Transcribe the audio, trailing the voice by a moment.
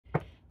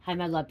Hi,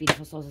 my love,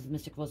 beautiful souls. This is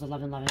Mystic Rose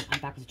 1111. I'm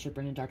back with the truth,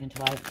 bringing dark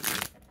into light.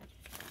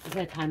 This is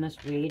a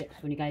timeless read.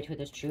 When you guide to it,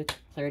 there's truth,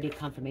 clarity,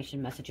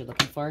 confirmation, message you're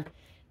looking for.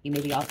 You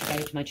may be also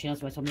guided to my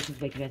channels. My soul mission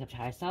is waking you guys up to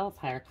higher self,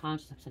 higher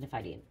conscious,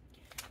 identified you.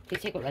 Please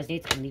take what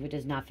resonates and leave what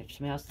does not fit for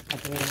somebody else.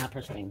 Collectively, not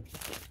personally.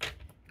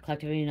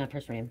 Collectively, not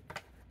personally.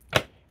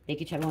 Thank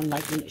you to everyone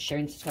liking,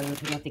 sharing, subscribing.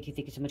 Thank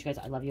you so much, guys.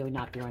 I love you. And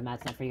not be where I'm at.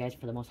 It's not for you guys,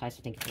 for the most high.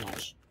 So thank you so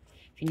much.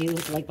 If you're new,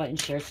 hit the like button,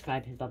 share,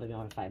 subscribe, hit the bell to be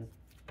notified.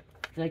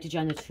 If you'd like to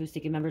join the two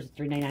sticky members, it's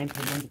 $3.99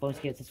 per month. The bonus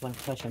gives this one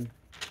question.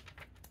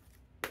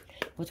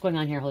 What's going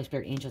on here, Holy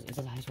Spirit, angels, is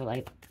this high spirit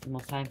light, the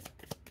most high?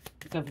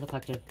 Let's go for the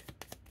collective.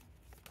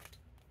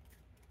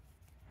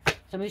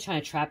 Somebody's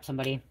trying to trap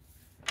somebody,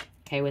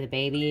 okay, with a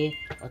baby,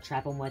 or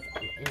trap them with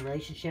a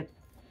relationship,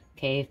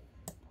 okay?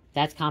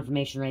 That's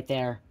confirmation right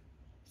there.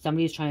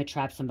 Somebody's trying to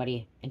trap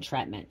somebody,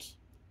 entrapment.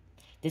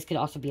 This could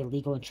also be a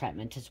legal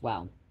entrapment as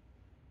well.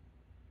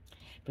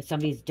 But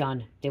somebody's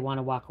done. They want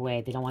to walk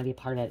away. They don't want to be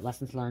a part of it.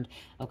 Lessons learned.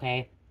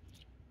 Okay.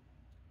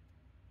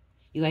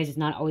 You guys, it's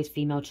not always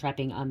female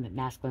trapping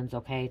masculines,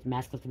 okay?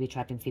 Masculines can be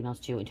trapping females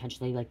too,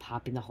 intentionally like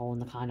popping the hole in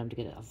the condom to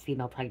get a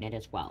female pregnant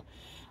as well.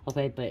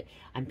 Okay, but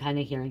I'm kind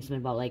of hearing something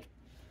about like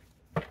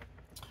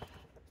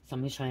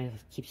somebody's trying to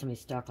keep somebody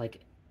stuck, like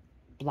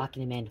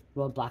blocking them in,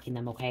 road blocking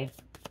them, okay?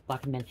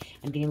 Blocking them in.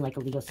 I'm getting like a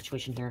legal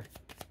situation here.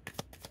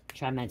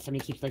 Entrapment.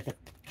 Somebody keeps like the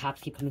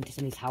cops keep coming to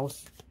somebody's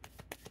house.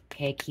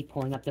 Okay, keep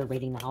pulling up there,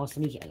 raiding the house.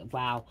 Somebody,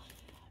 wow.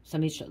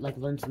 Somebody's like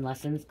learned some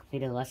lessons,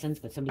 completed the lessons,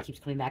 but somebody keeps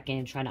coming back in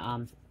and trying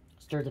to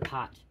stir the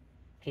pot.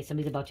 Okay,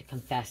 somebody's about to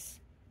confess.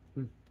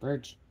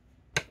 Verge.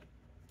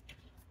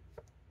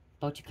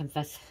 About to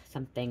confess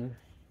something.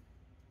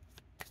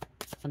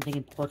 Something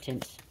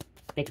important.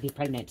 They could be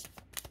pregnant.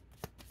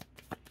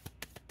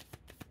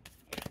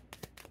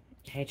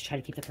 Okay, to try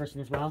to keep the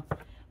person as well.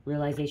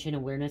 Realization,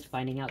 awareness,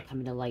 finding out,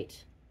 coming to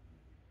light.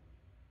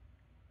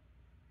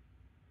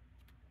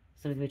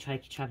 Somebody's going to try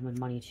to trap them with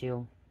money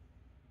too.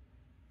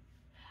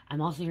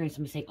 I'm also hearing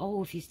somebody say,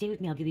 oh, if you stay with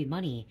me, I'll give you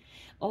money.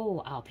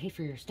 Oh, I'll pay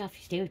for your stuff.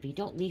 You stay with me.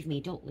 Don't leave me.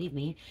 Don't leave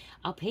me.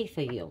 I'll pay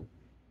for you.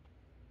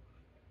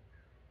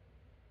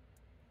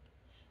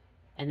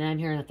 And then I'm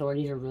hearing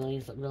authorities are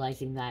really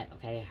realizing that,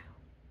 okay,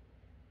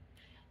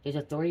 there's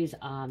authorities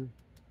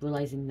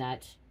realizing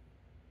that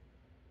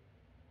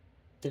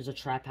there's a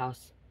trap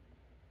house.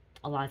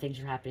 A lot of things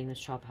are happening in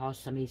this trap house.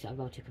 Somebody's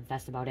about to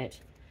confess about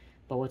it.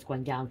 But what's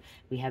going down?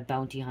 We have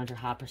bounty hunter,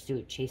 hot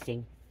pursuit,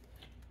 chasing.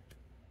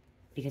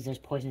 Because there's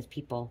poisonous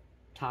people,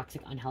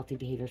 toxic, unhealthy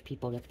behaviors,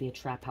 people. That could be a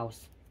trap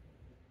house.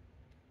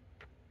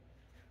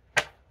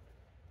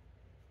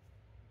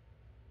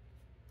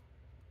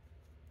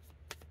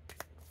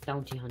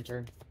 Bounty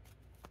hunter.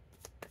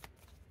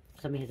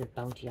 Somebody has a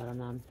bounty out on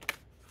them.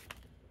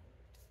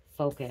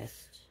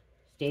 Focused.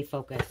 Stay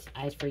focused.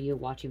 Eyes for you.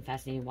 Watching,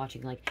 fascinating.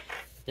 Watching. Like,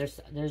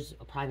 there's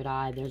a private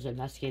eye. There's an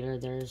investigator.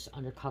 There's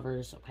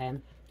undercovers. Okay.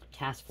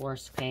 Task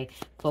force. Okay.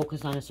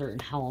 Focus on a certain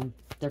home.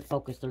 They're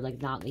focused. They're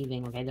like not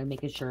leaving. Okay. They're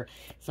making sure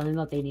something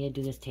about they need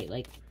to do this.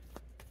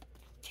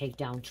 Take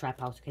down trap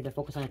house. Okay. They're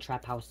focused on a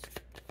trap house.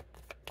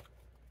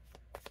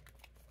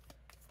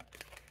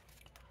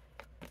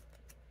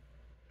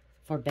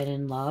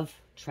 Forbidden love.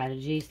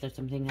 Tragedies. There's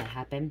something that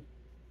happened.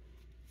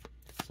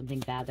 Something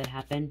bad that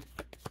happened.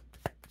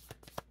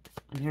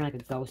 I'm hearing like a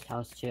ghost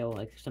house too.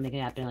 Like something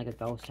can happen in like a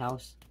ghost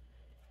house.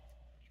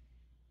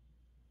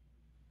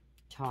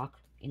 Talk.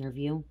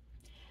 Interview.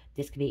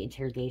 This could be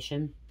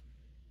interrogation.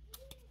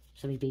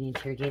 Somebody being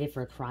interrogated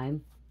for a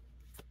crime.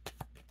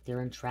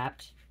 They're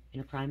entrapped in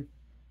a crime.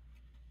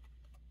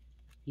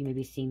 You may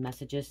be seeing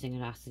messages,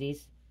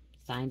 synchronicities,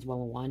 signs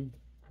 111,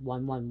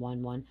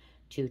 1111,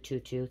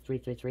 222,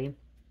 333.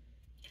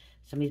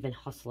 Somebody's been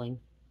hustling.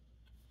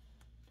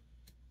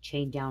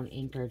 Chained down,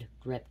 anchored,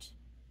 gripped,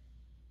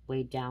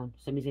 weighed down.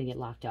 Somebody's going to get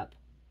locked up.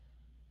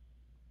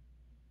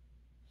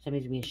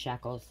 Somebody's going to be in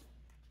shackles.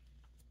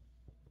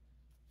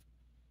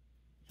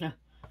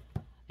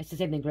 It's the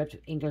same thing. Gripped,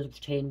 anchored,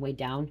 chained, weighed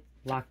down,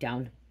 locked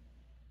down.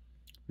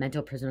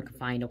 Mental prisoner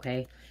confined,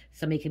 okay?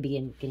 Somebody could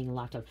be getting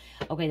locked up.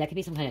 Okay, that could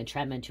be some kind of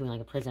entrapment too, in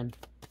like a prison.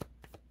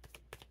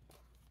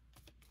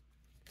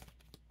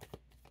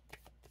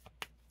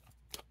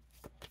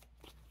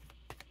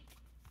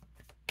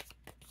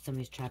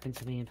 Somebody's trapping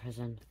somebody in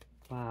prison.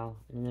 Wow.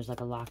 And then there's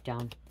like a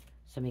lockdown.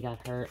 Somebody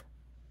got hurt.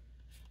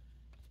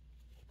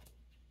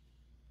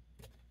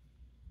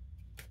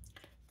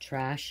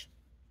 Trash.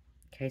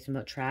 Okay, something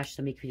about trash.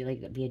 Somebody could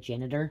like be a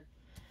janitor.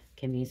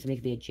 Okay, mean somebody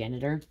could be a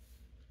janitor.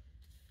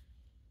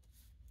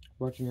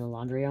 Working in the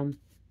laundry room.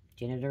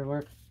 Janitor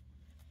work.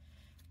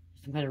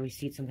 Some kind of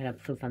receipt, some kind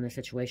of proof on the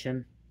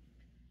situation.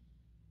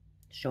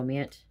 Show me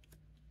it.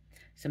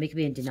 Somebody could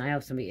be in denial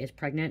if somebody is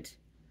pregnant.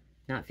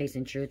 Not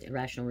facing truth,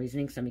 irrational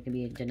reasoning. Somebody can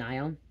be in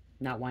denial.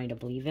 Not wanting to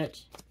believe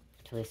it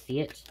until they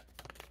see it.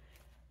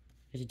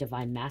 There's a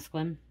divine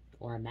masculine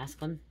or a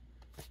masculine.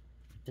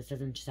 This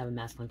doesn't just have a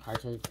masculine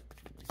card, so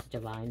it's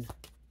divine.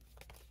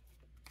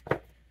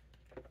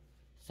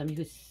 Somebody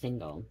who's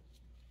single.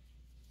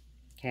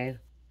 Okay?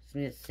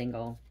 Somebody that's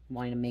single,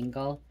 wanting to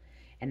mingle.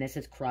 And this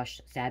is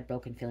crushed, sad,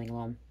 broken, feeling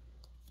alone.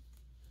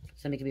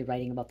 Somebody could be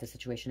writing about this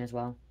situation as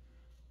well.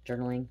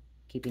 Journaling,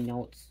 keeping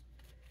notes.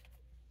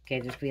 Okay,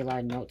 there's going to be a lot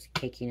of notes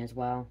taking as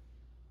well.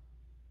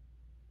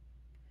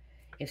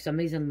 If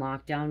somebody's in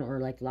lockdown or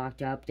like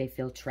locked up, they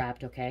feel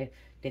trapped, okay?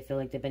 They feel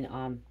like they've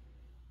been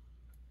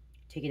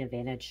taken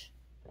advantage.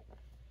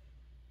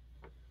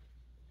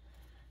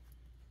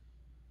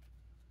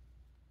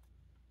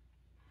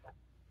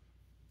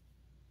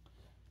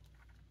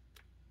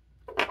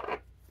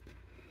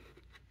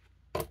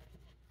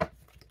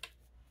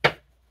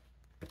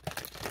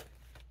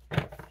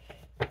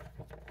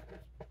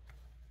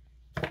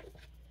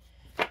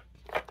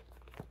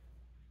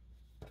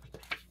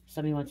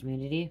 Somebody wants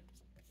immunity.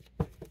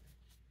 They're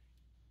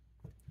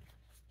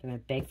going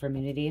to beg for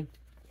immunity.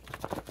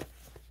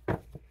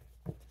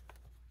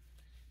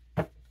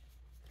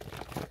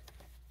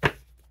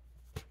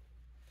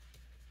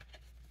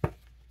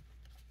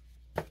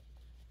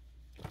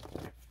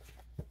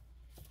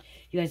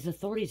 You guys, the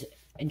authorities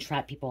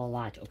entrap people a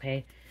lot,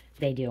 okay?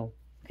 They do,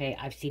 okay?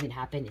 I've seen it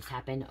happen. It's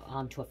happened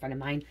to a friend of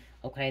mine,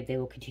 okay? They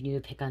will continue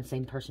to pick on the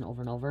same person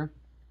over and over,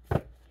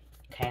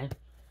 okay?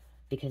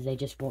 Because they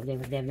just won't,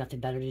 they have nothing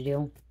better to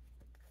do.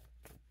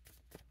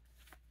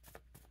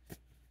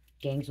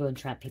 Gangs will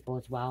entrap people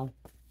as well.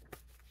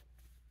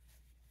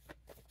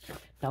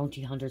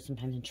 Bounty hunters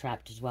sometimes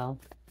entrapped as well.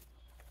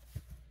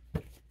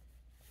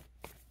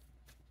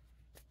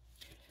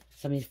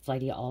 Somebody's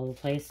flighty all over the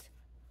place.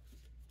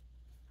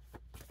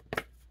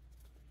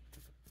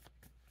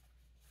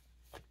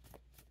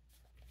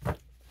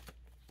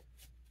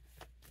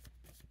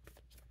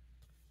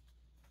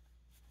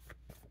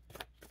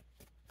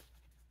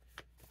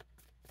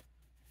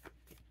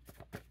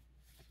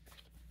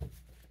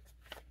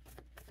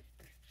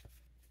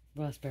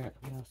 What else, Spirit?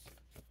 What else?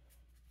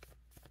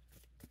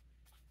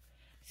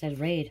 Said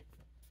raid.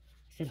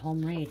 Said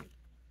home raid.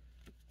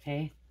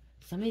 Okay?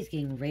 Somebody's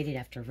getting raided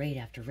after raid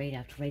after raid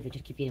after raid. They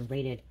just keep getting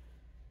raided.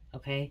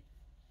 Okay?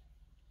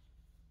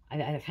 I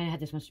kind of had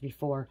this message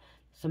before.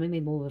 Somebody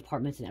may move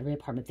apartments, and every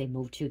apartment they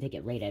move to, they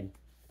get raided.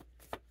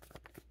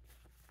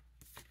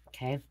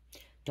 Okay?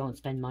 Don't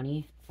spend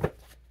money.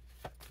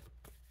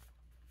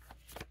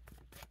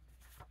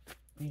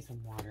 Need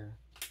some water.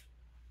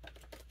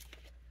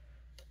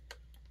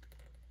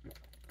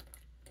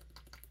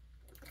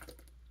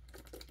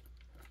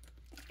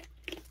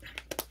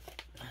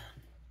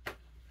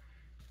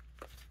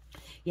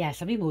 Yeah,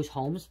 somebody moves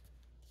homes.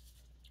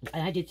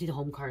 And I did see the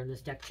home card in this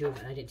deck too,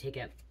 but I didn't take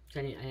it.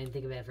 I didn't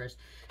think of it at first.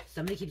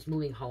 Somebody keeps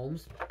moving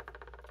homes.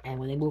 And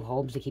when they move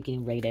homes, they keep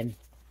getting raided.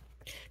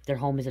 Their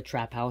home is a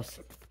trap house.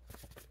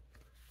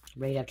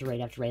 Raid after raid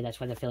after raid. That's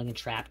why they're feeling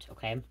entrapped,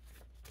 okay?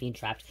 Being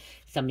trapped.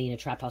 Somebody in a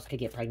trap house could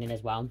get pregnant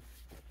as well.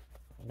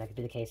 That could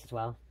be the case as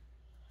well.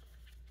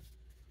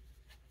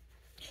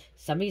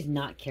 Somebody's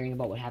not caring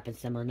about what happens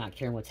to them or not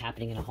caring what's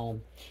happening in a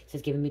home. It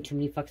says giving me too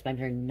many fucks, but I'm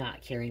hearing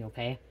not caring,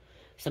 okay?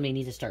 Somebody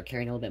needs to start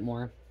caring a little bit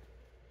more.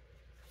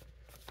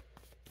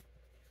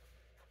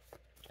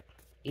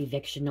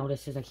 Eviction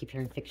notices. I keep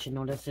hearing eviction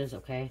notices,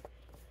 okay?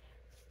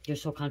 Your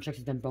soul contract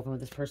has been broken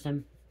with this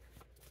person.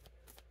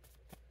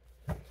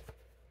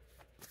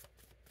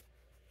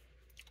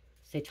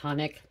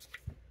 Satanic.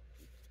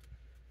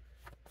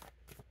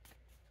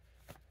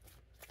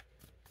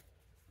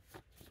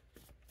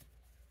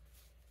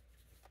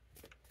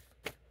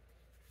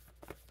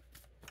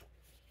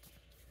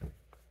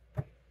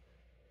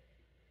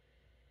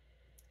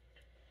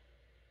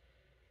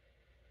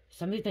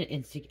 Somebody's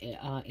been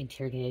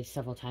interrogated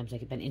several times.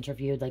 Like, been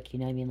interviewed, like, you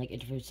know what I mean? Like,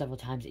 interviewed several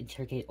times,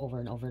 interrogated over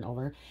and over and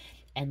over.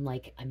 And,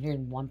 like, I'm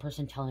hearing one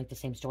person telling, like, the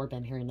same story, but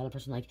I'm hearing another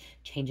person, like,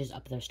 changes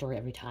up their story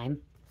every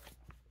time.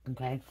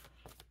 Okay?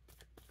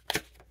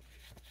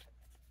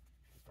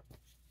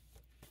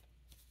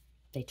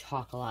 They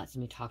talk a lot.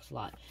 Somebody talks a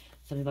lot.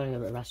 Somebody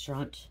about a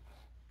restaurant.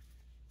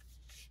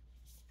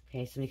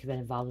 Okay, somebody could have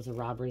been involved with a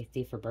robbery,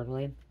 thief, or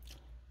burglary.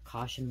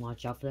 Caution,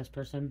 watch out for this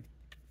person.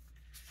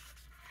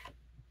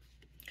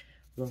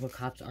 Local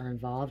cops are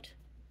involved.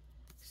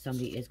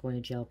 Somebody is going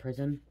to jail,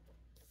 prison.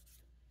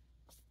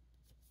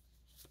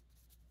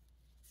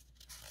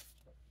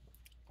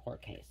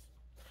 Court case.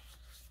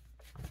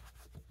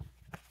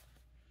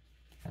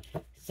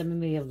 Somebody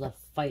may be able to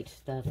fight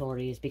the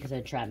authorities because of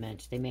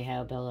entrapment. They may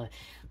have able to...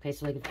 Okay,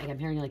 so like I'm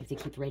hearing, like, if they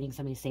keep raiding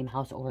somebody's same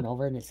house over and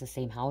over and it's the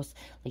same house,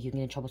 like, you can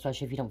get in trouble,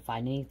 especially if you don't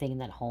find anything in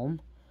that home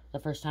the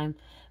first time.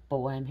 But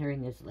what I'm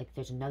hearing is, like,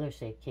 there's another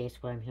case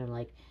where I'm hearing,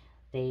 like,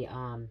 they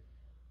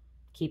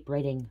keep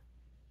raiding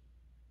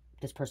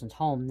this person's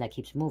home that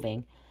keeps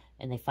moving,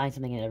 and they find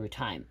something in it every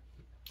time.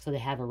 So they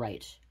have a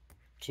right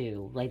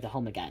to raid the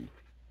home again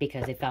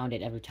because they found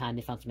it every time.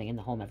 They found something in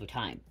the home every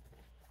time.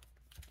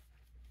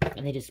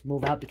 And they just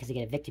move out because they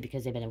get evicted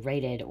because they've been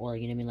raided, or,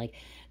 you know what I mean, like,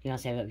 you know,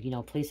 say, you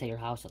know, police at your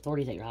house,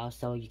 authorities at your house,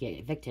 so you get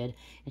evicted,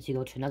 and so you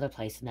go to another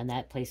place, and then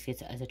that place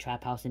gets as a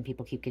trap house, and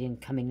people keep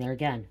coming there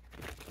again.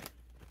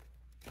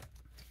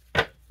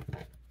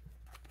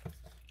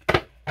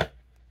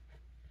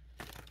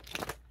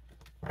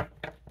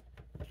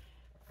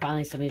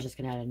 Finally, somebody's just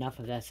gonna have enough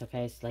of this,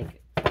 okay? It's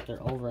like,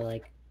 they're over,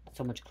 like,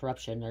 so much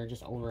corruption. They're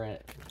just over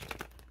it.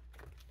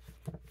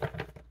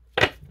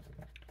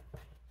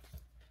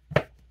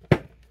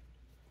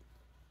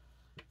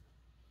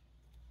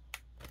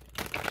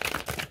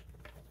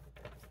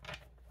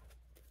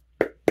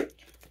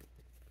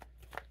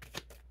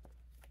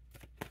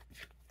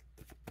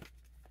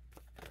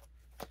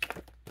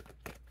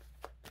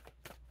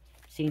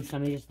 Seeing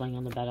somebody just laying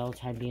on the bed all the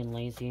time, being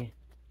lazy.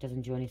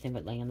 Doesn't do anything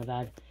but laying on the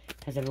bed.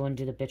 Has everyone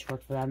do the bitch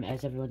work for them,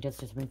 as everyone gets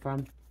something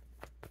from.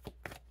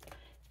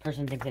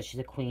 Person thinks that she's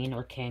a queen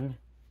or king.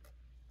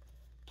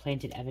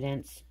 Planted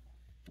evidence.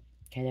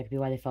 Okay, that could be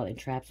why they felt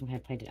entrapped. Some kind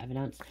of planted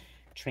evidence.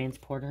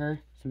 Transport her.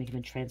 Somebody could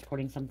have been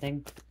transporting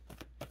something.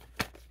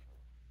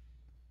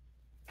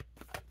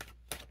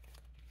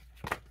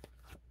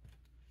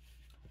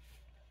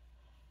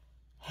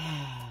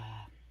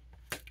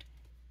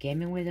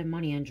 Gambling away their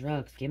money on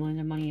drugs. Gambling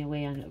their money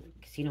away on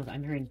casinos.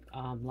 I'm hearing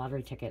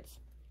lottery tickets.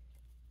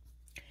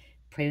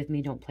 Pray with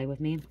me, don't play with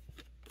me.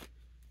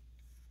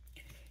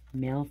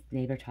 Male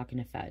neighbor talking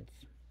to feds.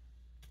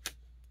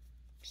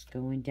 Just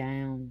going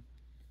down.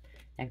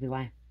 That could be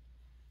why.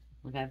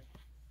 Okay.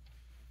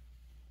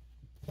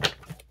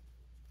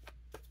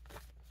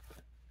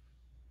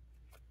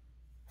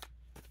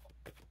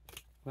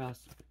 What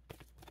else?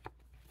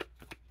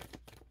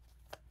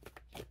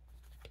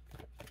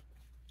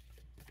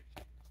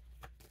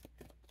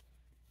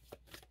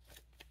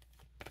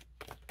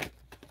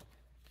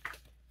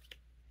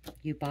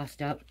 You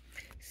bossed up.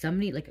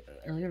 Somebody, like,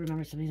 earlier,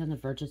 remember, somebody's on the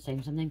verge of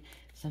saying something.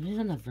 Somebody's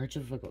on the verge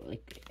of,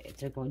 like if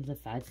they're going to the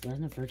feds, they're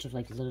on the verge of,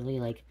 like, literally,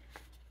 like,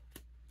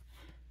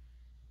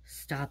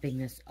 stopping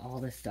this,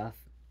 all this stuff.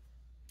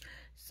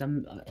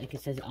 Some, like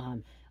it says,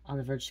 on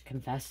the verge to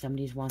confess.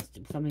 Somebody wants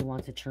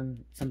to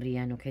turn somebody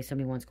in, okay?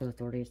 Somebody wants to go to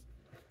authorities.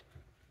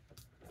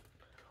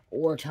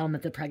 Or tell them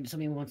if they're pregnant.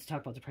 Somebody wants to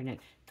talk about they're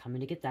pregnant.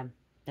 Coming to get them.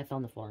 That fell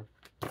on the floor.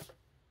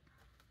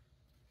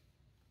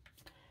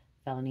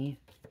 Felony.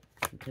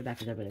 Put it back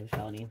to there, but it was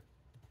felony.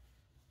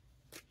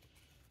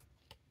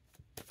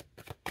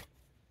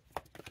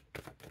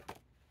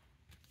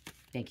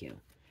 Thank you.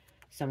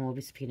 Someone will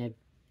be subpoenaed.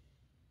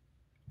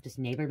 This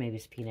neighbor may be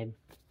subpoenaed.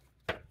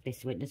 They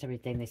witness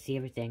everything. They see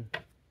everything.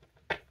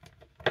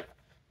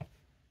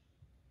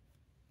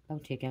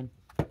 Bounty again.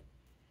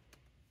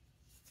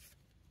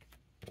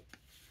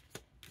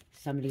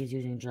 Somebody's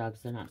using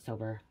drugs. They're not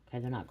sober. Okay,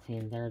 they're not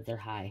clean. They're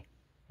high.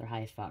 They're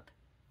high as fuck.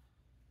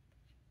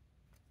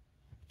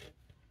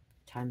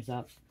 Time's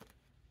up.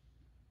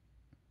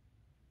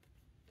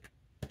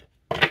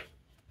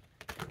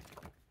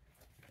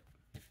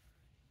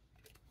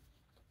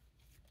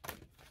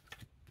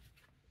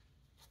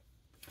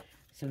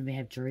 Someone may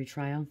have jury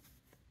trial.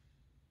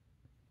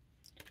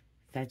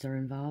 Feds are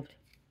involved.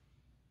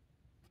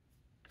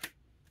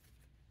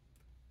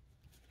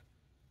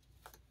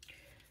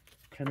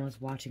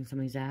 Criminals watching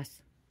somebody's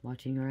ass.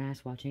 Watching your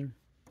ass. Watching.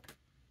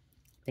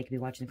 They could be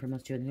watching the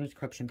criminals too. And there's a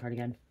corruption card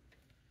again.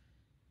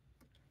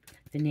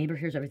 The neighbor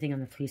hears everything on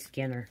the police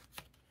scanner.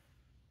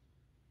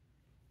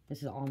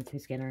 This is all on the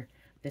police scanner.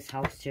 This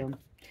house too.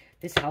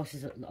 This house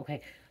is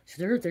okay. So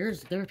there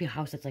would be a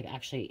house that's like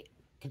actually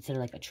considered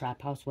like a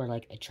trap house, where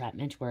like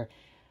entrapment, where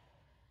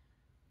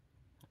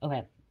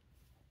okay.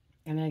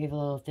 I'm gonna give a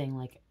little thing.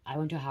 Like, I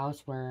went to a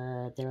house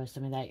where there was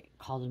somebody that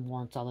called in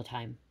warrants all the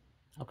time.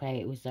 Okay,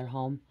 it was their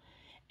home,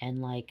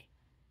 and like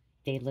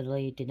they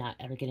literally did not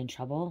ever get in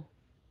trouble,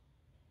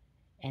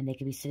 and they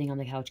could be sitting on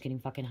the couch getting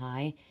fucking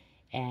high,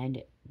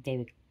 and they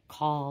would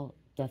call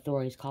the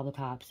authorities, call the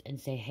cops,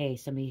 and say, hey,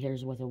 somebody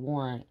here's with a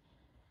warrant.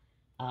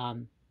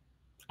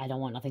 I don't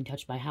want nothing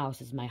touched my house.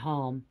 This is my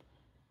home.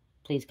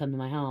 Please come to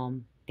my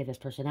home. Get this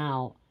person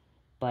out.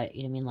 But,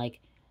 you know what I mean? Like,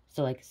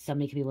 so, like,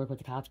 somebody could be working with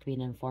the cops, could be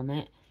an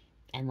informant,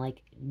 and,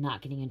 like,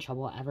 not getting in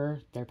trouble ever.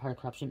 They're part of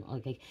corruption.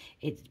 Like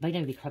it might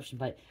not be corruption,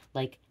 but,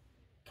 like,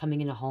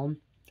 coming in a home,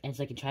 and it's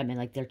like entrapment.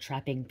 Like, they're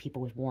trapping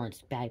people with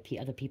warrants,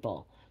 other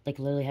people. Like,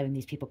 literally having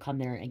these people come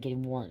there and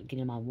getting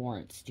them on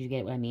warrants. Do you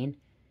get what I mean?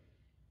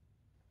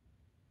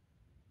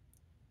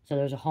 So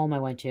there was a home I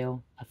went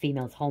to, a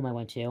female's home I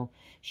went to.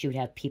 She would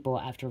have people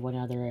after one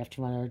another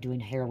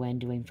doing heroin,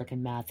 doing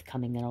freaking meth,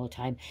 coming there all the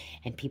time,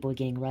 and people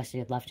getting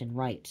arrested left and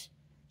right.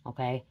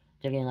 Okay,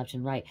 they're getting left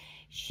and right.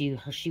 She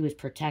was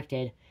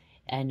protected,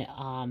 and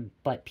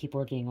but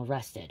people were getting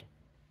arrested.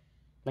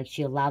 Like,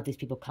 she allowed these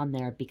people come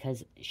there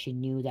because she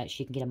knew that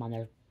she can get them on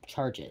their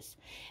charges.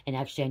 And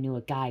actually, I knew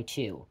a guy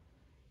too.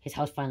 His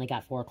house finally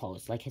got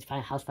foreclosed. Like, his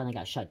house finally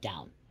got shut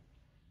down.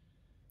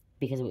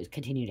 Because it was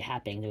continued to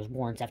happen. There was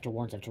warrants after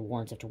warrants after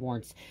warrants after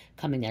warrants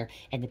coming there.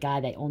 And the guy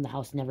that owned the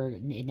house,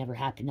 it never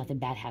happened. Nothing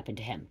bad happened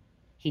to him.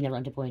 He never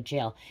ended up going to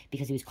jail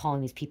because he was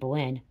calling these people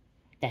in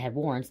that had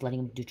warrants,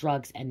 letting them do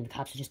drugs, and the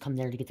cops would just come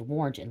there to get the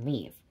warrant and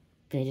leave.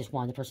 They just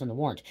wanted the person on the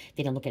warrant.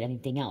 They didn't look at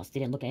anything else. They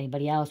didn't look at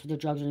anybody else with their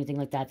drugs or anything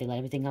like that. They let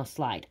everything else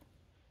slide.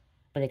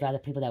 But they got the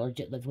people that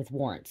were with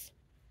warrants.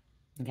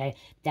 Okay?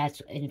 That's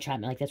an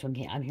entrapment. Like, that's what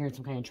I'm hearing,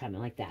 some kind of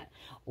entrapment like that.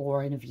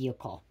 Or in a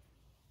vehicle.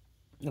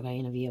 Okay,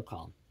 in a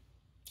vehicle.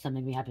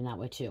 Something may happen that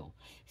way too.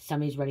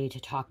 Somebody's ready to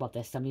talk about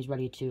this. Somebody's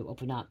ready to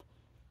open up.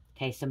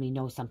 Okay, somebody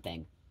knows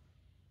something.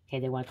 Okay,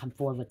 they want to come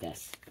forward with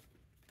this.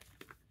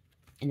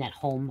 In that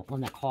home,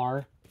 on that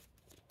car.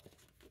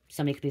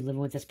 Somebody could be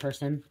living with this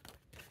person.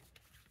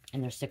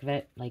 And they're sick of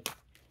it. Like,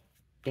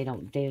 they,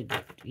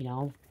 you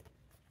know,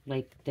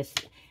 like this.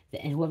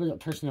 And whoever the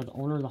person or the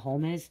owner of the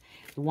home is,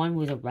 the one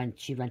was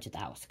she rented the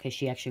house. Okay,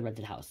 she actually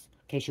rented the house.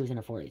 Okay, she was in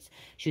her 40s.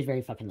 She was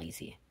very fucking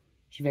lazy.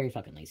 She's very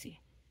fucking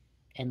lazy.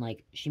 And,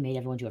 like, she made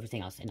everyone do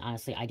everything else. And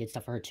honestly, I did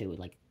stuff for her, too.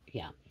 Like,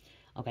 yeah.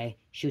 Okay?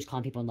 She was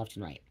calling people left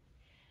and right.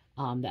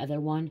 The other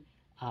one,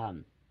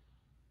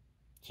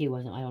 he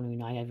wasn't, I don't even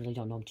know. I really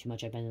don't know him too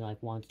much. I've been there, like,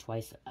 once,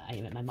 twice.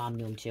 My mom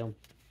knew him, too.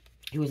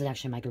 He wasn't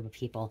actually in my group of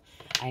people.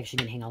 I actually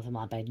didn't hang out with him a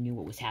lot, but I knew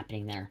what was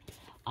happening there.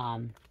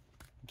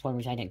 It's one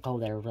reason I didn't go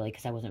there, really,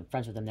 because I wasn't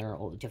friends with them. They were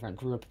a different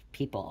group of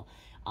people.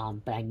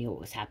 But I knew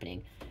what was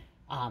happening.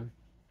 Well,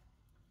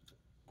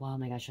 oh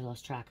my gosh, I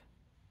lost track.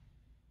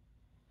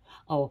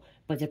 Oh,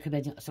 but there could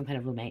be some kind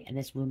of roommate, and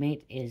this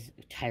roommate is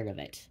tired of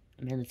it.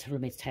 I mean, this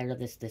roommate's tired of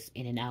this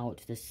in and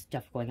out, this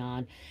stuff going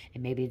on,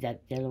 and maybe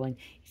that they're the one,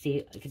 see,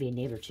 it could be a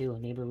neighbor too, a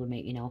neighbor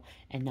roommate, you know,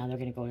 and now they're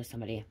going to go to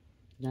somebody.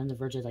 They're on the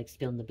verge of, like,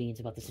 spilling the beans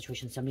about the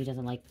situation. Somebody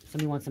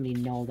wants somebody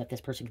to know that this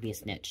person could be a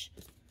snitch,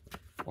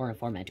 or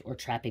informant, or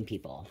trapping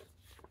people,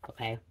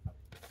 okay?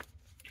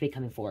 Could be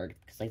coming forward,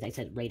 because like I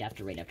said, raid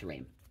after raid after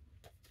raid.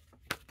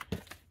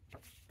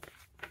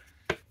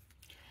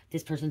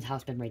 This person's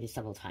house been raided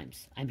several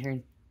times. I'm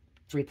hearing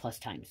 3+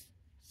 times.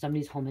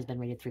 Somebody's home has been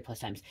raided 3+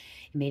 times.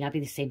 It may not be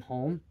the same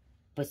home,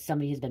 but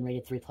somebody has been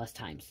raided 3+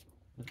 times.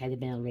 Okay, they've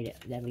been raided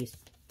at least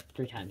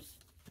 3 times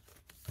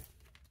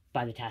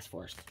by the task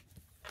force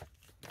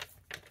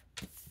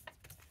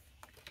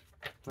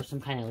for some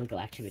kind of illegal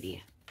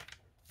activity.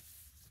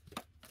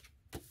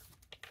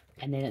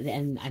 And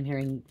then I'm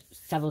hearing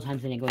several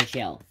times they didn't go to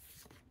jail.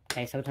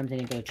 Okay, several times they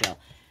didn't go to jail.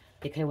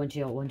 They could have went to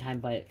jail one time,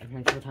 but I'm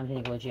hearing several times they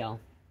didn't go to jail.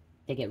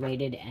 They get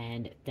raided,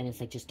 and then it's,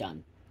 like, just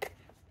done.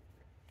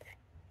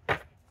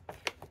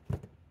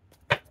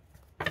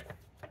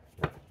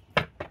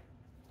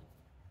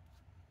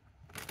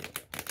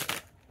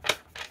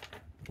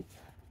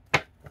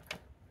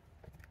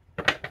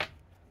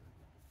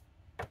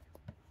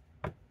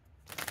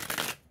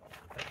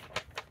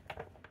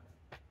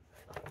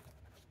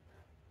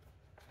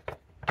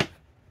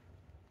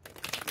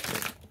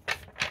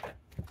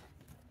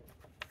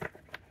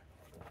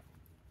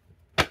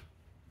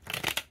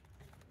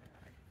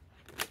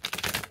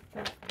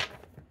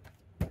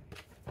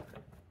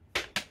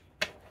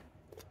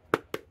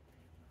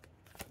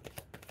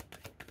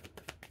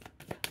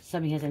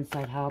 Somebody has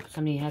inside help.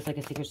 Somebody has, like,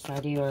 a secret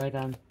society or, like,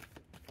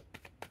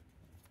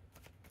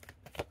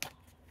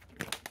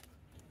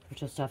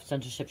 ritual stuff,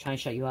 censorship, trying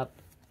to shut you up,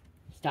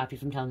 stop you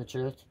from telling the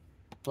truth,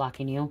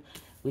 blocking you.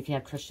 We could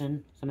have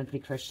Christian. Someone could be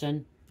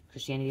Christian,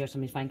 Christianity, or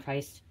somebody find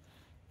Christ.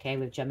 Okay,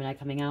 we have Gemini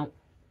coming out.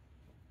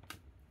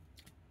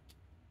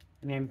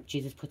 I mean,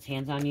 Jesus puts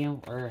hands on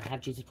you, or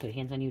have Jesus put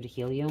hands on you to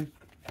heal you.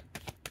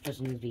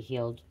 Person needs to be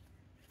healed.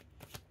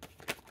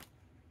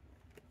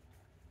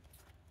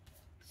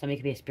 Somebody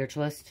could be a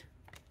spiritualist.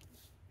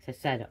 As I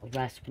said,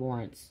 arrest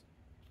warrants.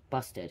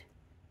 Busted.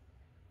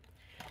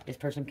 This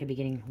person could be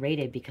getting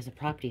raided because of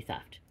property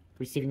theft.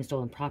 Receiving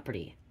stolen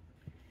property.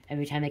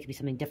 Every time it could be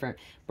something different.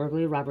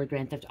 Burglary, robbery,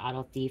 grand theft,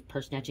 auto, thief,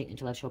 purse snatching,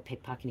 intellectual,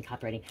 pickpocketing,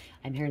 copywriting.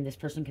 I'm hearing this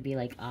person could be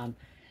like,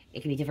 it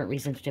could be different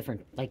reasons,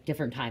 different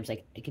times.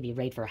 Like, it could be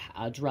raid for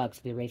drugs,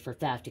 it could be raid for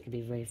theft, it could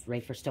be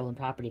raid for stolen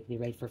property, it could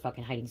be raid for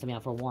fucking hiding something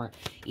out for a warrant.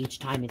 Each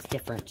time it's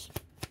different.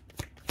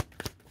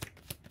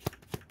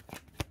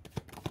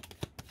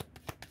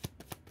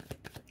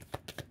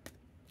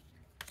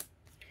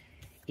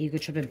 Ego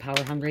tripping,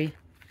 power hungry.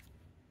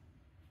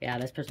 Yeah,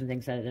 this person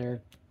thinks that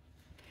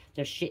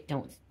their shit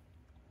don't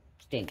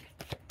stink.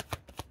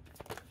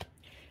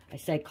 I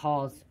said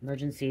calls,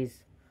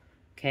 emergencies,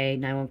 okay,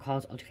 911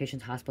 calls,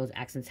 altercations, hospitals,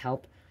 accidents,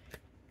 help.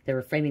 They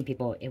were framing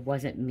people. It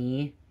wasn't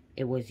me.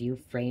 It was you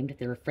framed.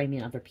 They were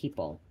framing other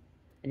people.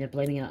 And they're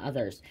blaming it on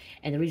others.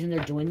 And the reason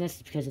they're doing this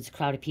is because it's a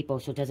crowd of people,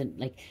 so it doesn't,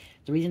 like,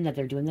 the reason that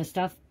they're doing this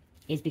stuff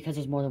is because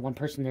there's more than one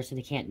person there, so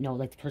they can't know,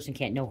 like, the person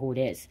can't know who it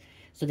is.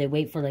 So they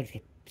wait for,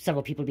 like,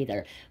 several people to be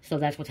there. So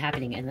that's what's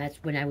happening. And that's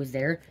when I was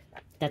there,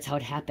 that's how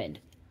it happened.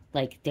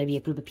 Like, there'd be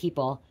a group of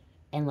people,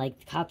 and, like,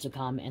 the cops would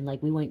come, and,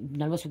 like,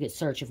 none of us would get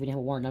searched. If we didn't have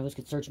a warrant, none of us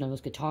could search, none of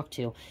us could talk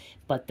to.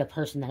 But the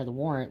person that had the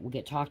warrant would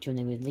get talked to, and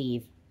they would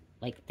leave.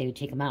 Like, they would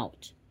take them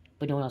out.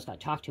 But no one else got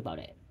talked to about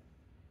it.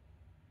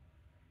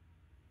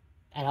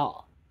 At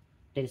all.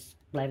 They just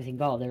let everything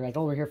go. They're like,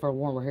 oh, we're here for a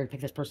warrant. We're here to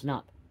pick this person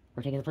up.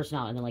 We're taking the person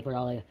out. And then, like, we're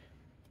all like...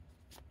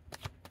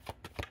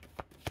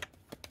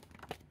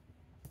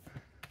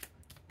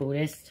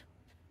 Buddhist.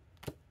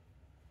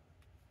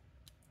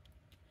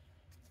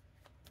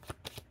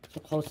 The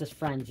closest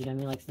friends, you know what I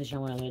mean? Like, snitching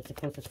on one another, it's the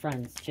closest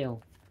friends, too.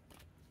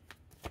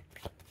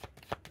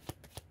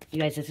 You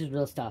guys, this is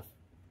real stuff.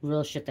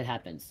 Real shit that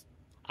happens.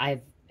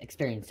 I've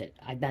experienced it.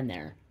 I've been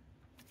there.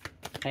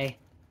 Okay?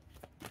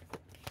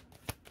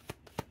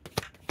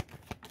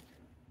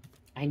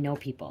 I know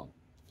people.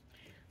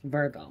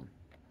 Virgo.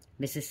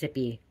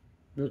 Mississippi.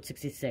 Route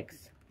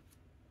 66.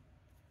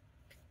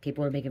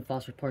 People are making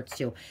false reports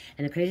too.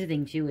 And the crazy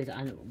thing too is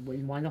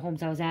in one of the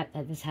homes I was at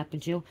that this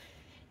happened to,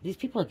 these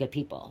people are good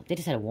people. They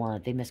just had a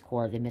warrant. They missed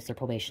court. They missed their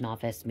probation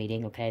office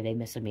meeting. Okay, they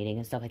missed a meeting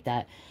and stuff like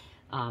that.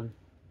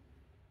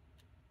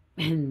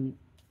 And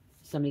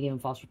somebody gave them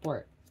a false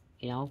report.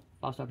 You know,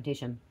 false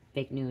documentation,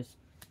 fake news.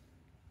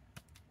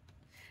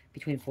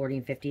 Between 40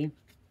 and 50.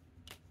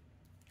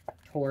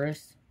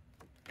 Taurus.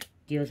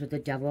 Deals with the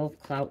devil,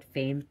 clout,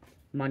 fame,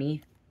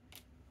 money.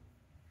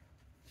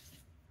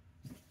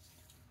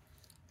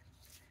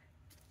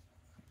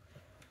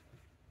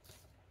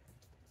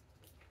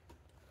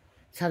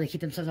 It's how they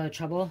keep themselves out of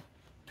trouble.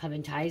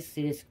 Covenant ties.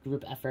 See this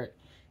group effort.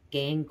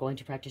 Gang, going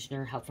to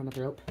practitioner, help from a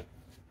group.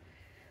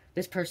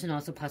 This person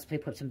also possibly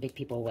put some big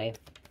people away.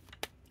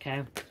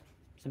 Okay?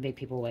 Some big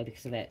people away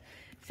because of it.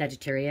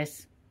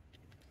 Sagittarius.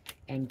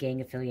 And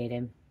gang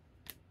affiliated.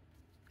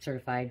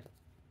 Certified.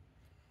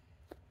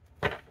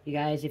 You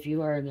guys, if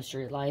you are in the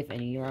street life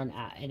and you're an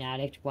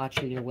addict, watch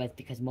who you're with,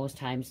 because most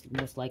times,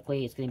 most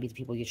likely, it's going to be the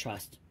people you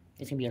trust.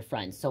 It's going to be your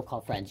friends,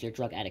 so-called friends, your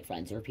drug addict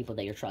friends, or people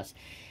that you trust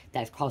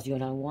that calls you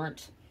in on a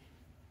warrant.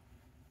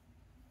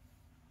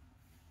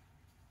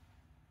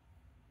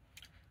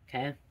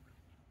 Okay?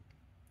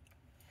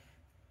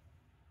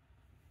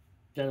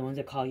 They're the ones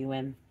that call you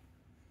in.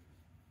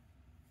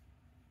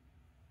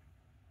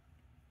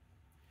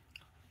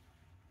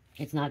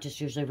 It's not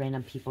just usually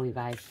random people, you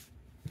guys.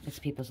 It's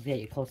people that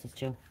you're closest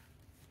to.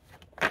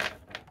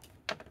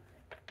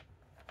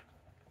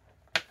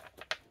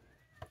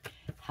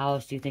 How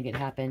else do you think it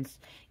happens?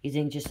 You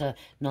think just a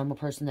normal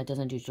person that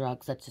doesn't do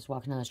drugs, that's just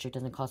walking down the street,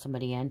 doesn't call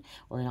somebody in,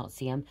 or they don't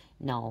see them?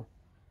 No.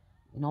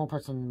 A normal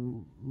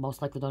person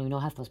most likely don't even know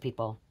half those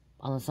people,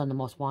 unless they're the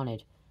most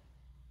wanted.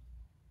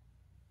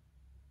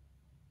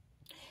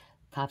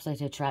 Cops like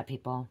to trap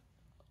people.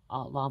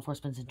 Law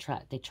enforcement's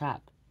they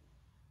trap.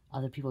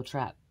 Other people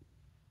trap.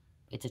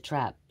 It's a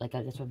trap. Like,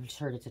 that's what I've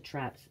heard. It's a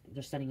trap.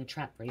 They're setting a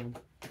trap for you.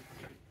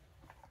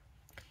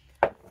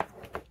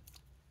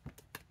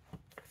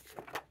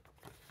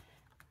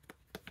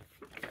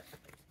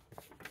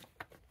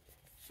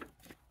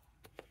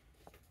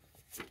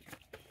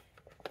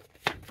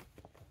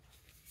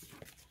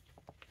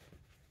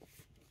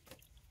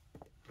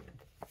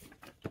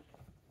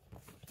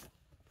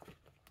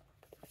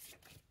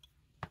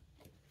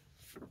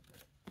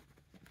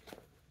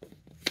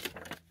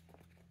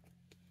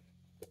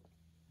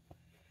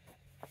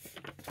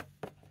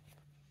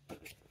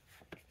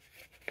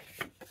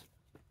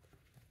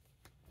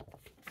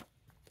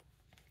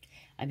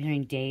 I'm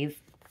hearing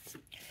Dave.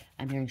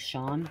 I'm hearing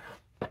Sean.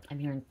 I'm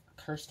hearing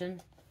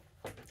Kirsten.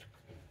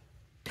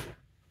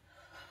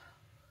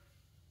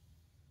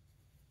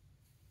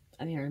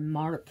 I'm hearing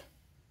Mark.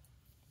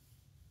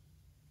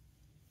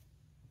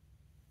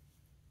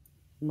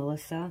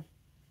 Melissa.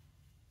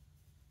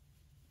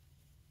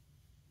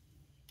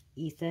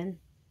 Ethan.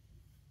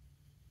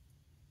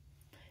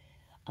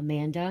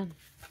 Amanda.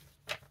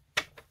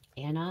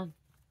 Anna.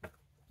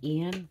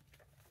 Ian.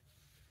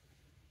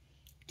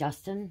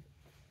 Dustin.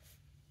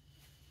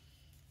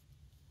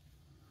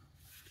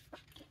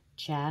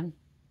 Chad.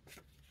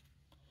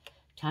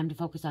 Time to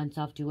focus on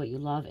self. Do what you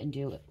love and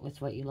do it with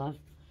what you love.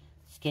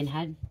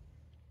 Skinhead.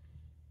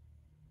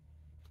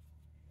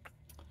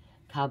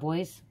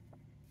 Cowboys.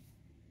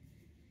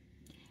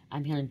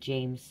 I'm hearing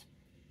James.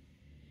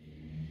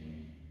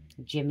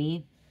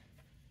 Jimmy.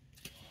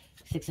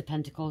 Six of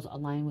Pentacles.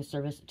 Align with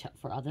service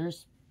for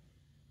others.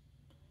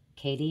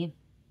 Katie.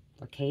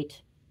 Or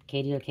Kate.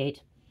 Katie or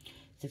Kate.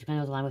 Six of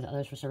Pentacles. Align with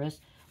others for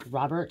service.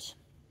 Robert.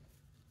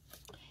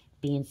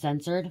 Being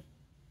censored.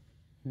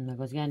 And there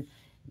goes again.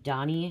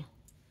 Donnie.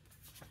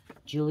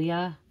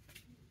 Julia.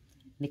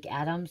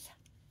 McAdams.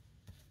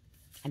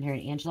 I'm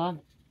hearing Angela.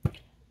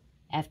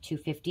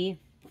 F250.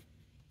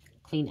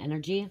 Clean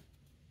Energy.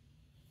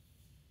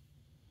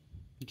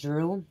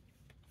 Drew.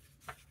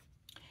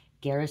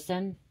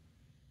 Garrison.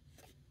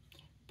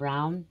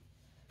 Brown.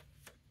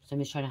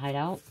 Somebody's trying to hide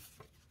out.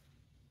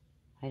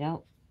 Hide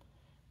out.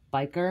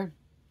 Biker.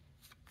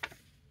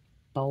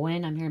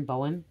 Bowen. I'm hearing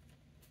Bowen.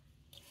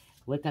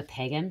 Wicca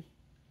Pagan.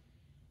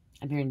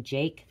 I'm hearing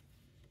Jake.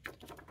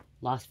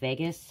 Las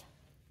Vegas.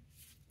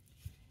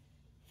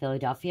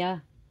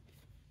 Philadelphia.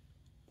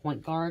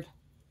 Point Guard.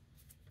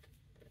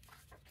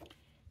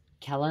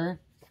 Keller.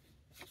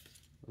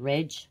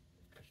 Ridge.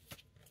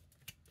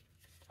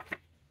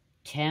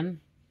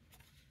 Tim.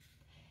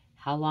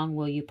 How long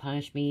will you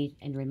punish me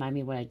and remind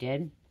me what I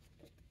did?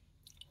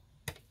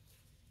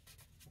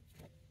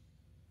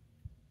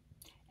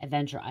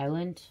 Adventure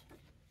Island.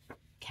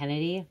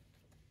 Kennedy.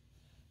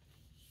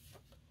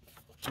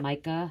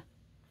 Micah.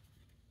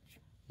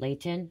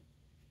 Layton.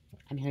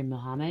 I'm hearing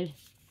Muhammad.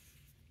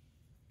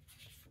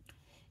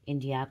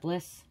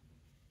 Indianapolis.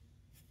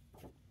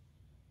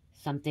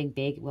 Something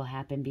big will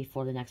happen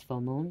before the next full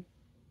moon.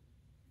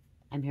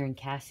 I'm hearing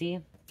Cassie.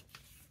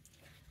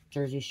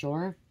 Jersey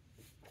Shore.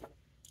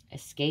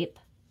 Escape.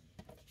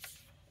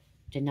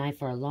 Deny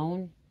for a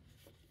loan.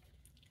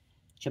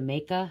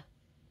 Jamaica.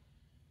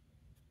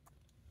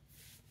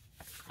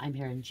 I'm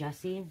hearing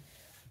Jesse.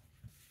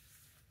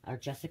 Or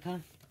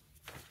Jessica.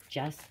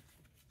 Jess,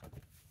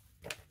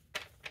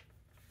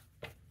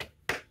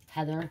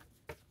 Heather,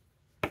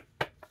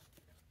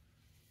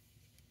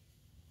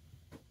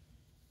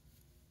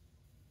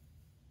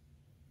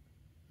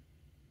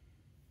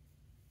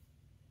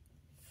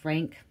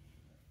 Frank,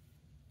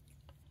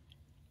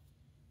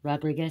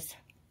 Rodriguez,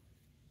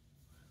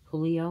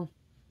 Julio,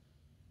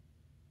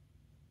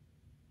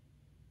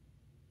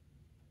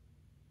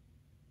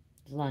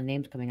 there's a lot of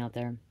names coming out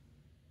there.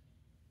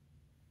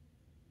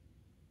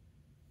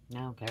 I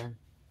don't care.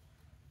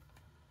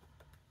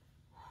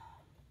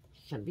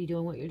 Shouldn't be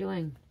doing what you're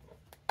doing.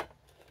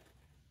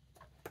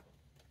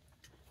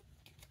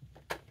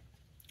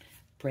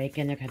 Break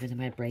in. There could be some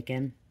kind of break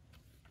in.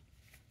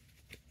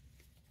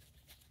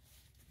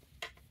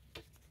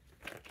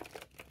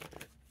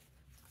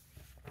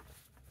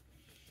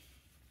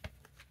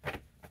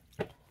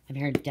 I'm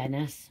hearing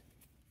Dennis,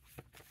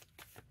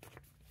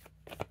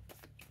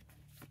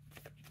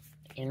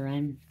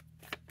 Aaron,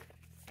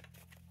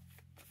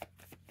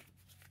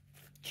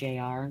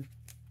 JR,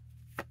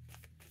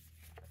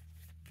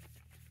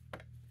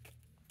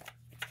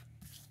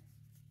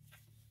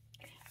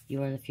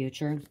 you are the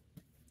future.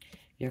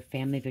 Your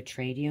family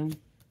betrayed you.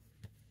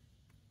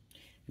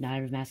 Not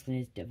every masculine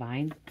is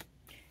divine.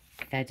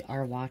 Feds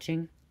are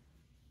watching.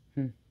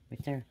 Right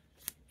there.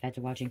 Feds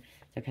are watching.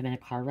 They're coming in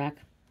a car wreck.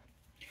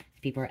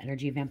 People are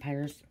energy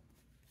vampires.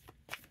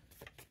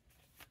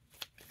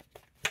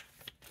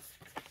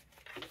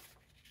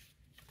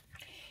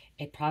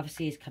 A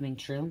prophecy is coming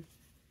true.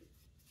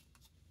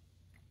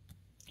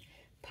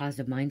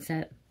 Positive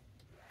mindset.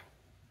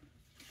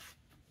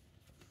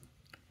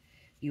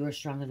 You are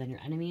stronger than your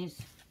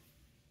enemies.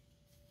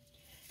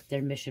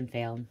 Their mission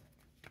failed.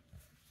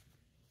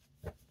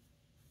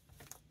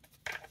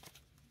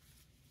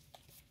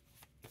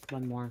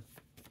 One more.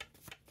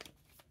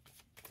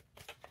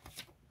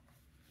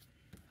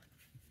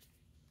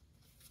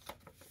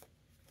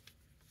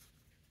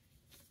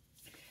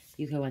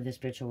 You go on this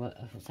spiritual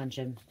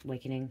ascension,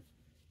 awakening.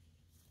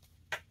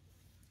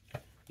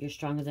 You're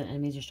stronger than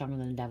enemies. You're stronger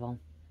than the devil.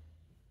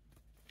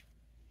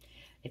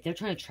 If they're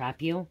trying to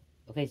trap you,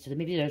 okay, so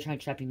maybe they're trying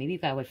to trap you. Maybe you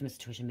got away from the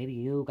situation. Maybe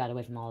you got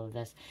away from all of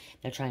this.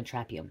 They're trying to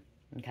trap you,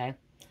 okay?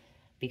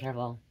 Be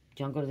careful.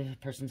 Don't go to the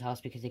person's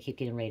house because they keep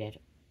getting raided.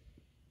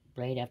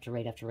 Raid after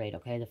raid after raid,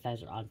 okay? The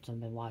feds are on them,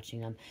 been watching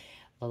them,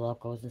 the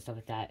locals and stuff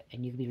like that,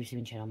 and you could be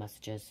receiving channel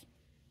messages.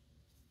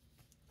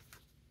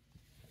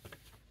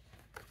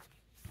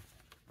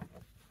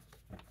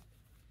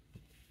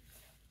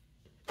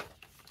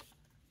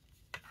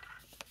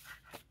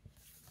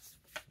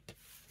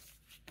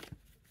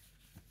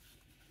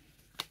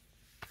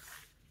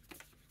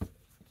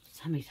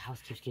 Somebody's house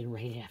keeps getting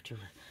raided after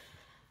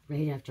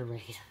raid after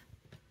raid.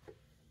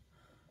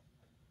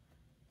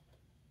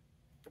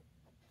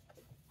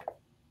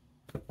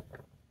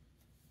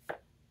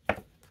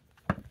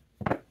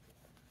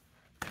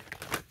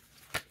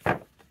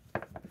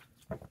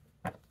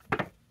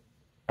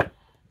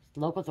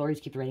 Local authorities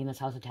keep raiding this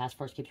house. The task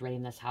force keeps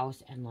raiding this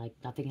house, and like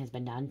nothing has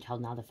been done until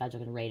now. The feds are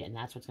going to raid it, and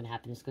that's what's going to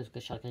happen. It's going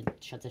to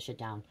shut this shit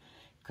down,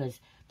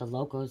 because the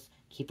locals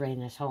keep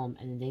raiding this home,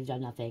 and they've done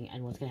nothing.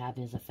 And what's going to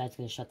happen is the feds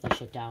going to shut this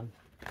shit down.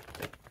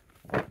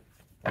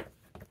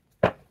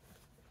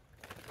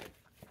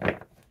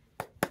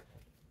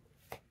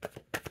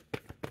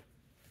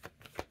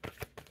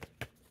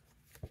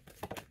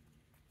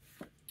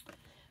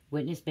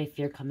 Witness may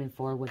fear coming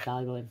forward with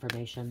valuable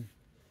information.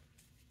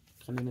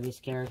 Somebody may be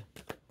scared.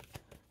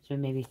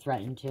 Somebody may be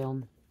threatened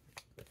to,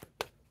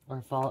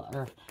 or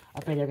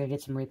afraid they're gonna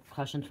get some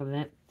repercussions from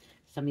it.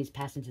 Somebody's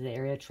passing through the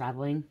area,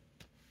 traveling,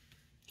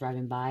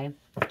 driving by,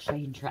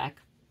 train track.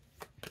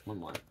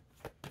 One more.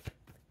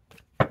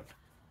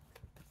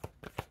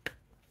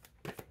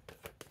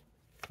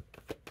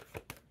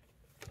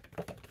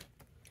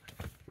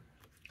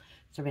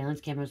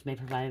 Surveillance cameras may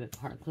provide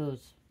important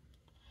clues.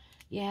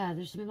 Yeah,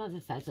 there's something about the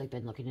feds like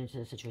been looking into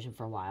the situation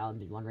for a while and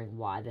been wondering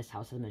why this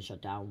house hasn't been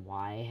shut down.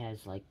 Why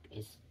has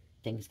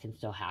things can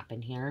still happen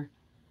here?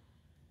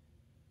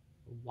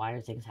 Why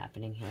are things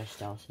happening here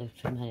still? So there's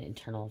some kind of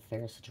internal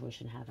affairs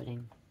situation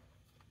happening.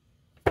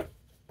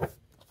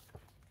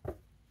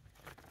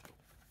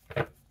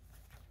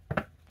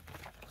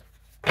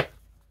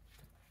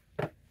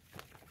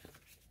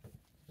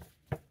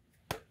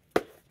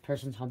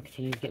 Person's home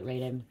continues to get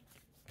raided,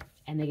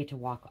 and they get to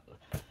walk.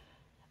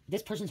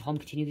 This person's home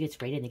continues to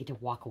get raided, and they get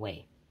to walk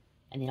away,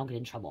 and they don't get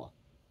in trouble.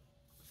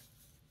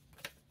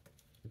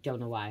 Don't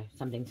know why.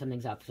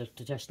 Something's up. They're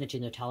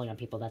snitching. They're telling on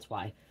people. That's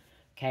why.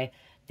 Okay.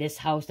 This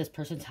house, this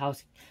person's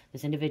house,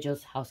 this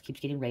individual's house keeps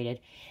getting raided,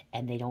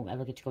 and they don't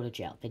ever get to go to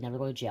jail. They never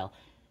go to jail.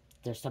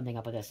 There's something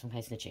up with this. Some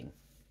kind of snitching.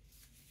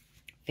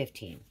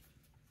 15.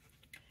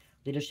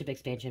 Leadership,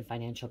 expansion,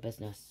 financial,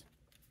 business.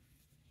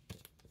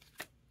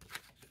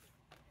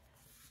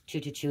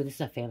 222. This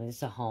is a family. This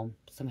is a home.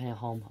 Some kind of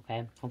home.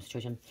 Okay. Home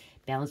situation.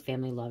 Balance,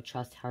 family, love,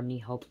 trust, harmony,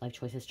 hope, life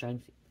choices,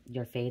 strength,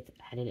 your faith,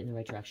 headed in the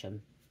right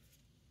direction.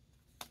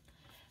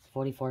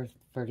 44,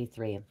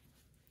 33.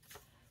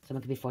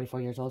 Someone could be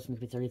 44 years old. Someone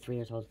could be 33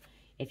 years old.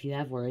 If you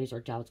have worries or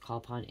doubts, call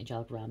upon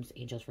angelic realms,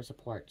 angels for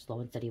support. Slow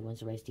and steady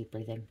wins the race. Deep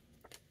breathing.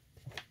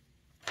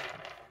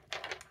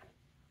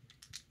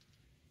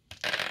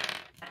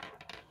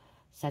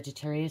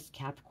 Sagittarius,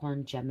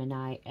 Capricorn,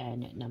 Gemini,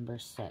 and number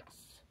 6.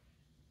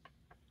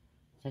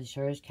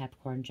 Sagittarius,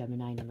 Capricorn,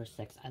 Gemini, number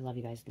 6. I love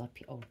you guys. Love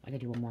you. Oh, I gotta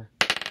do one more.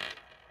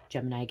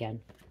 Gemini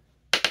again.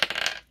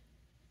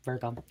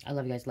 Virgo. I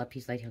love you guys. Love,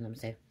 peace, light, healing.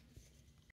 Namaste.